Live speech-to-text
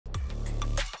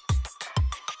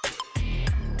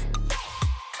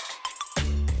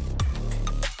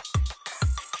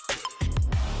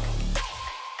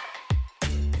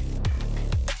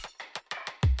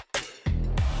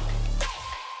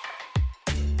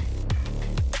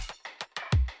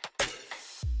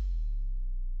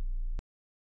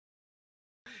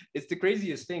it's the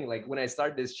craziest thing. Like when I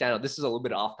started this channel, this is a little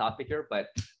bit off topic here, but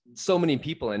so many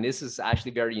people, and this is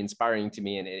actually very inspiring to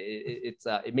me, and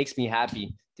it makes me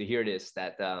happy to hear this,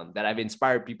 that that I've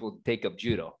inspired people to take up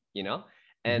judo, you know,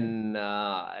 and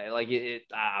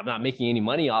I'm not making any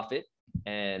money off it,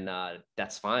 and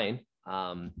that's fine.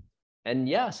 And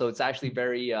yeah, so it's actually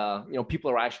very,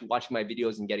 people are actually watching my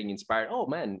videos and getting inspired. Oh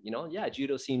man, yeah,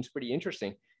 judo seems pretty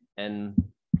interesting. And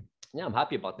yeah, I'm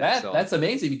happy about that. That's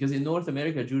amazing, because in North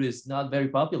America, judo is not very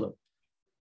popular.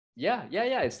 Yeah.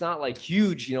 It's not like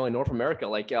huge, in North America,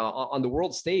 like on the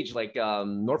world stage, like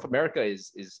North America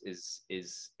is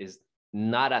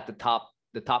not at the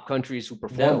top countries who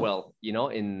perform well,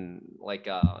 in like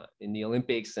in the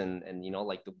Olympics and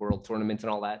like the world tournaments and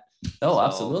all that.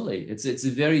 Absolutely. It's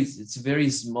very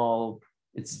small.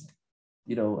 It's,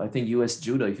 I think US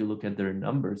judo, if you look at their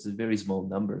numbers, it's very small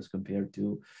numbers compared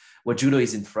to what judo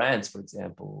is in France, for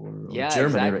example, or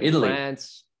Germany, or Italy.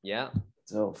 France. Yeah.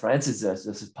 So France is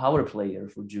just a power player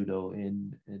for judo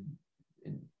in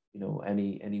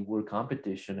any world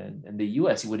competition, and the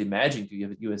US, you would imagine, to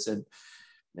give it US, and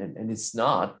it's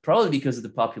not, probably because of the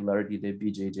popularity that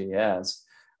BJJ has,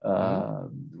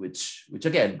 which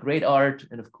again, great art,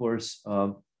 and of course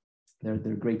they're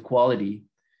great quality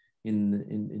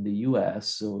in the US.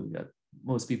 So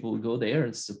most people go there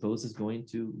and suppose is going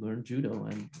to learn judo,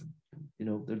 and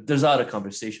there's a lot of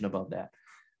conversation about that,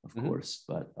 of course,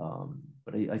 but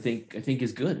I think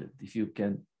it's good if you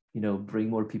can bring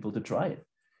more people to try it.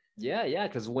 Yeah,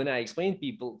 because when I explain to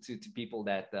people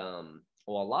that a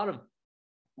lot of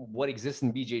what exists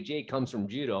in BJJ comes from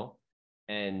judo,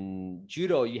 and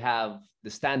judo, you have the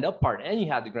stand-up part and you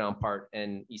have the ground part,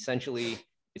 and essentially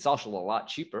it's also a lot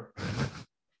cheaper.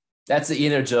 That's the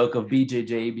inner joke of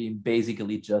BJJ being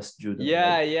basically just judo.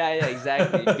 Yeah, right? yeah,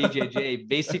 exactly. BJJ,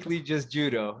 basically just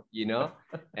judo,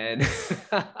 and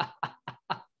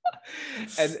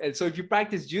and so if you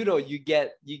practice judo, you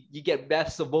get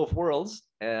best of both worlds,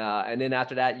 and then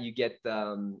after that you get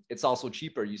it's also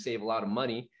cheaper. You save a lot of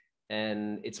money,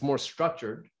 and it's more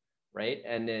structured, right?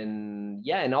 And then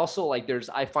and also like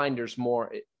I find there's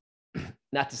more.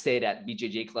 Not to say that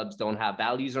BJJ clubs don't have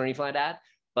values or anything like that,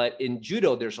 but in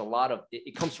judo, there's a lot of,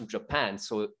 it comes from Japan.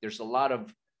 So there's a lot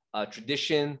of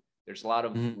tradition. There's a lot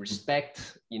of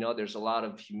respect, there's a lot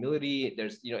of humility.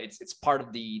 There's, it's part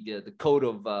of the code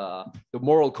of the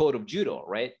moral code of judo,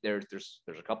 right? There's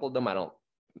a couple of them. I don't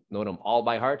know them all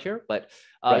by heart here, but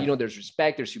there's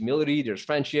respect, there's humility, there's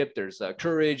friendship, there's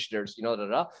courage, there's,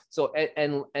 So,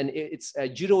 and it's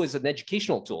judo is an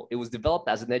educational tool. It was developed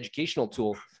as an educational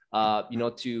tool,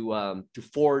 to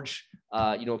forge,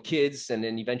 kids, and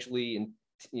then eventually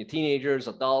in teenagers,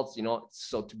 adults,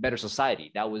 so to better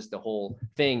society. That was the whole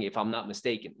thing, if I'm not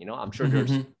mistaken. I'm sure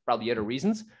there's probably other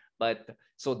reasons, but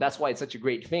so that's why it's such a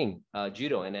great thing,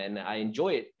 judo, and I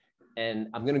enjoy it. And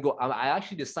I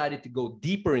actually decided to go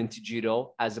deeper into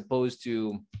judo as opposed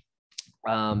to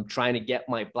trying to get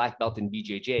my black belt in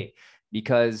BJJ,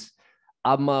 because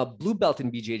I'm a blue belt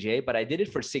in BJJ, but I did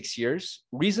it for 6 years.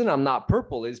 Reason I'm not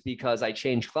purple is because I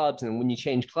changed clubs, and when you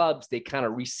change clubs, they kind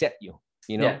of reset you,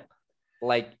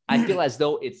 Like I feel as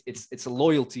though it's a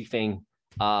loyalty thing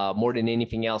more than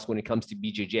anything else when it comes to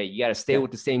BJJ. You got to stay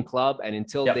with the same club, and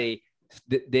until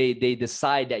they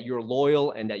decide that you're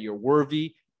loyal and that you're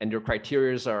worthy, and their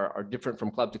criteria are different from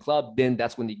club to club, then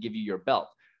that's when they give you your belt.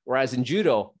 Whereas in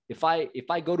judo, if I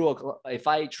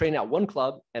train at one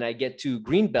club and I get to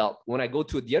green belt, when I go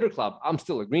to the other club, I'm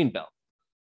still a green belt.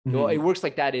 Well, it works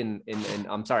like that in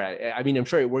I'm sorry. I mean, I'm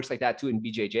sure it works like that too in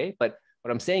BJJ, but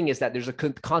what I'm saying is that there's a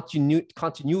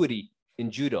continuity in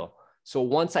judo. So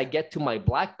once I get to my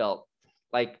black belt,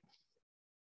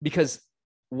 because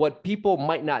what people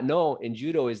might not know in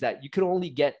judo is that you can only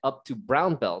get up to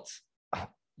brown belts.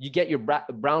 You get your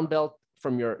brown belt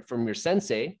from your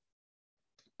sensei,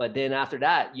 but then after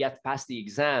that, you have to pass the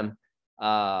exam,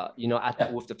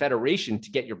 with the federation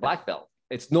to get your black belt.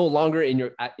 It's no longer in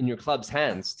your club's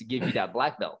hands to give you that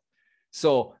black belt.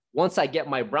 So once I get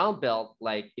my brown belt,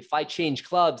 like if I change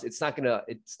clubs, it's not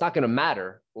gonna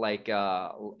matter. Like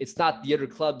it's not the other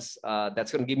clubs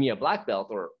that's gonna give me a black belt,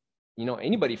 or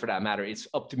anybody for that matter. It's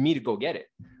up to me to go get it.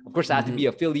 Of course, I have to be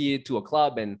affiliated to a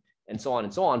club and so on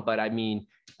and so on. But I mean,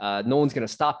 no one's gonna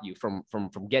stop you from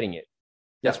getting it.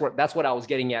 That's what I was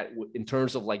getting at in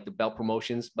terms of like the belt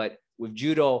promotions. But with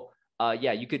judo,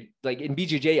 you could, like in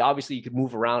BJJ, obviously you could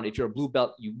move around. If you're a blue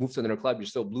belt, you move to another club, you're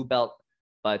still blue belt.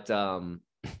 But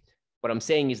what I'm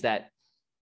saying is that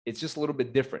it's just a little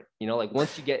bit different. You know, like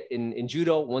once you get in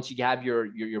judo, once you have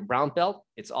your brown belt,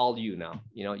 it's all you now.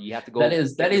 You know, you have to go. That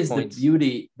is the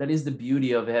beauty. That is the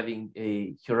beauty of having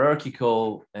a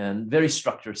hierarchical and very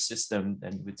structured system,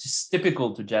 and which is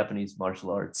typical to Japanese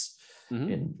martial arts.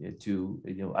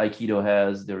 Aikido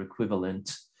has their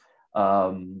equivalent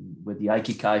with the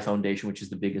Aikikai Foundation, which is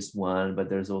the biggest one, but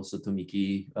there's also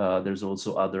Tomiki. There's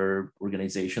also other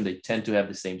organizations. They tend to have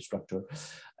the same structure,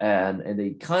 and they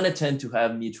kind of tend to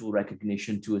have mutual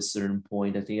recognition to a certain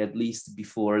point. I think at least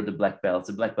before the black belts.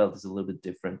 The black belt is a little bit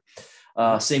different.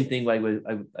 Same thing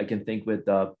I can think with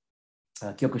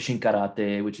Kyokushin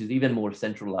Karate, which is even more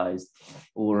centralized,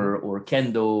 or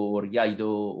Kendo, or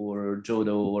Yaido, or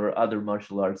Jodo, or other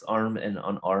martial arts, armed and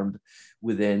unarmed,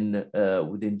 within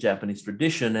Japanese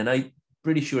tradition. And I'm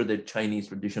pretty sure that Chinese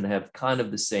tradition have kind of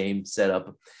the same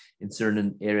setup in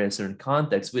certain areas, certain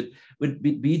contexts. With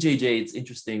BJJ, it's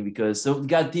interesting because so we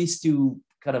got these two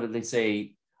kind of, let's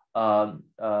say,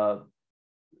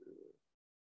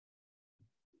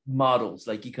 models,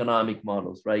 like economic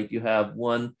models, right? You have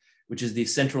one which is the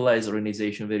centralized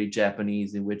organization, very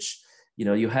Japanese, in which, you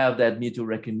know, you have that mutual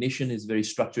recognition is very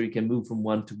structured. You can move from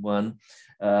one to one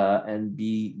and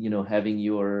be, you know, having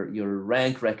your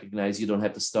rank recognized. You don't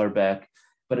have to start back.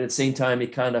 But at the same time,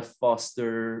 it kind of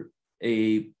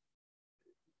it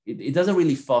doesn't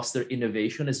really foster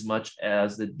innovation as much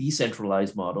as the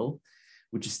decentralized model,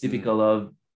 which is typical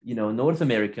of, you know, North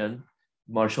American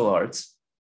martial arts,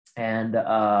 and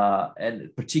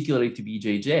particularly to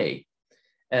BJJ.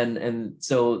 And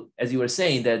so, as you were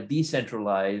saying, that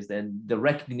decentralized and the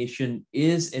recognition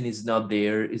is and is not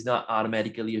there, is not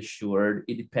automatically assured.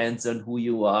 It depends on who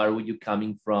you are, where you're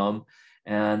coming from,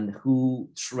 and who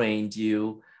trained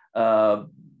you. And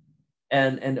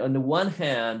on the one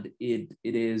hand, it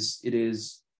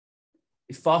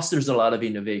fosters a lot of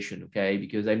innovation, okay?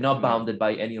 Because I'm not bounded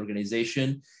by any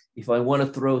organization. If I want to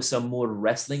throw some more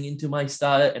wrestling into my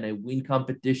style and I win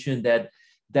competition,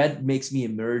 that makes me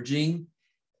emerging.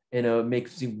 You know,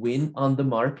 makes you win on the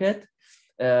market.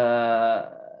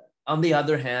 On the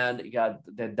other hand, you got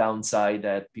that downside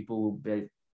that people will be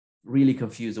really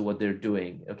confused of what they're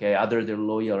doing. Okay, either they're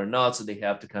loyal or not, so they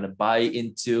have to kind of buy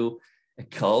into a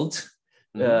cult,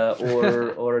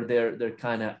 or they're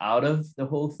kind of out of the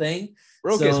whole thing.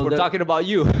 Rokas, so we're talking about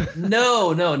you.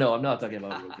 No, I'm not talking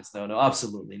about Rokas. No,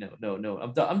 absolutely no.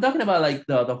 I'm talking about like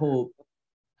the whole.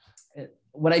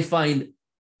 What I find.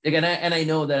 Again, and I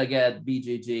know that I get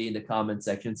BJJ in the comment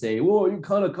section say, "Whoa, you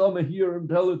kind of come here and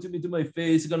tell it to my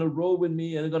face. You're gonna roll with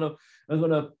me, and I'm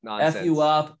gonna f you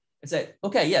up." I say,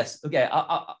 "Okay, yes, okay.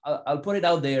 I'll put it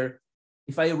out there.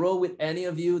 If I roll with any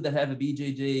of you that have a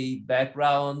BJJ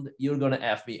background, you're gonna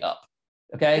f me up.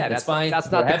 Okay, yeah, that's fine.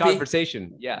 That's not the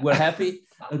conversation. Yeah, we're happy.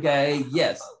 Okay,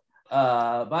 yes.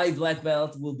 My black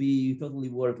belt will be totally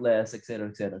worthless, etc.,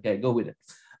 etc. Okay, go with it."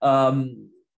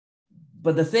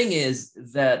 But the thing is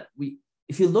that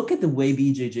if you look at the way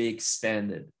BJJ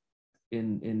expanded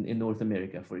in North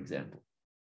America, for example,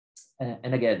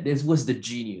 and again, this was the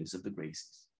genius of the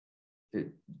Gracies.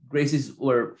 The Gracies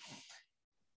were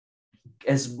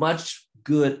as much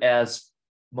good as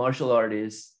martial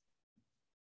artists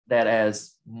that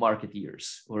as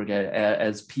marketeers, or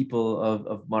as people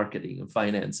of marketing and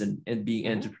finance and being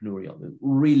entrepreneurial.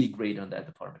 Really great on that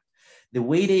department. The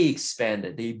way they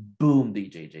expanded, they boomed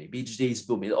BJJ. BJJ is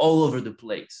booming all over the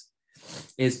place.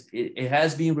 It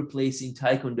has been replacing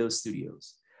Taekwondo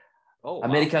studios,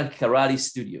 American karate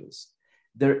studios.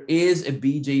 There is a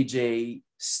BJJ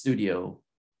studio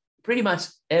pretty much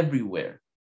everywhere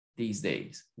these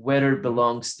days, whether it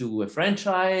belongs to a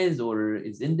franchise or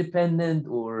is independent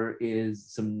or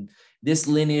is this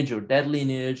lineage or that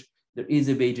lineage. There is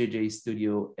a BJJ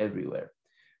studio everywhere,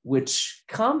 which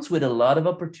comes with a lot of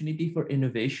opportunity for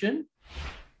innovation,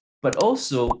 but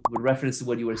also with reference to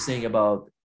what you were saying about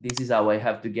this is how I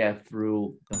have to get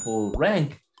through the whole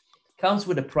rank, comes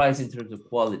with a price in terms of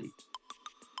quality.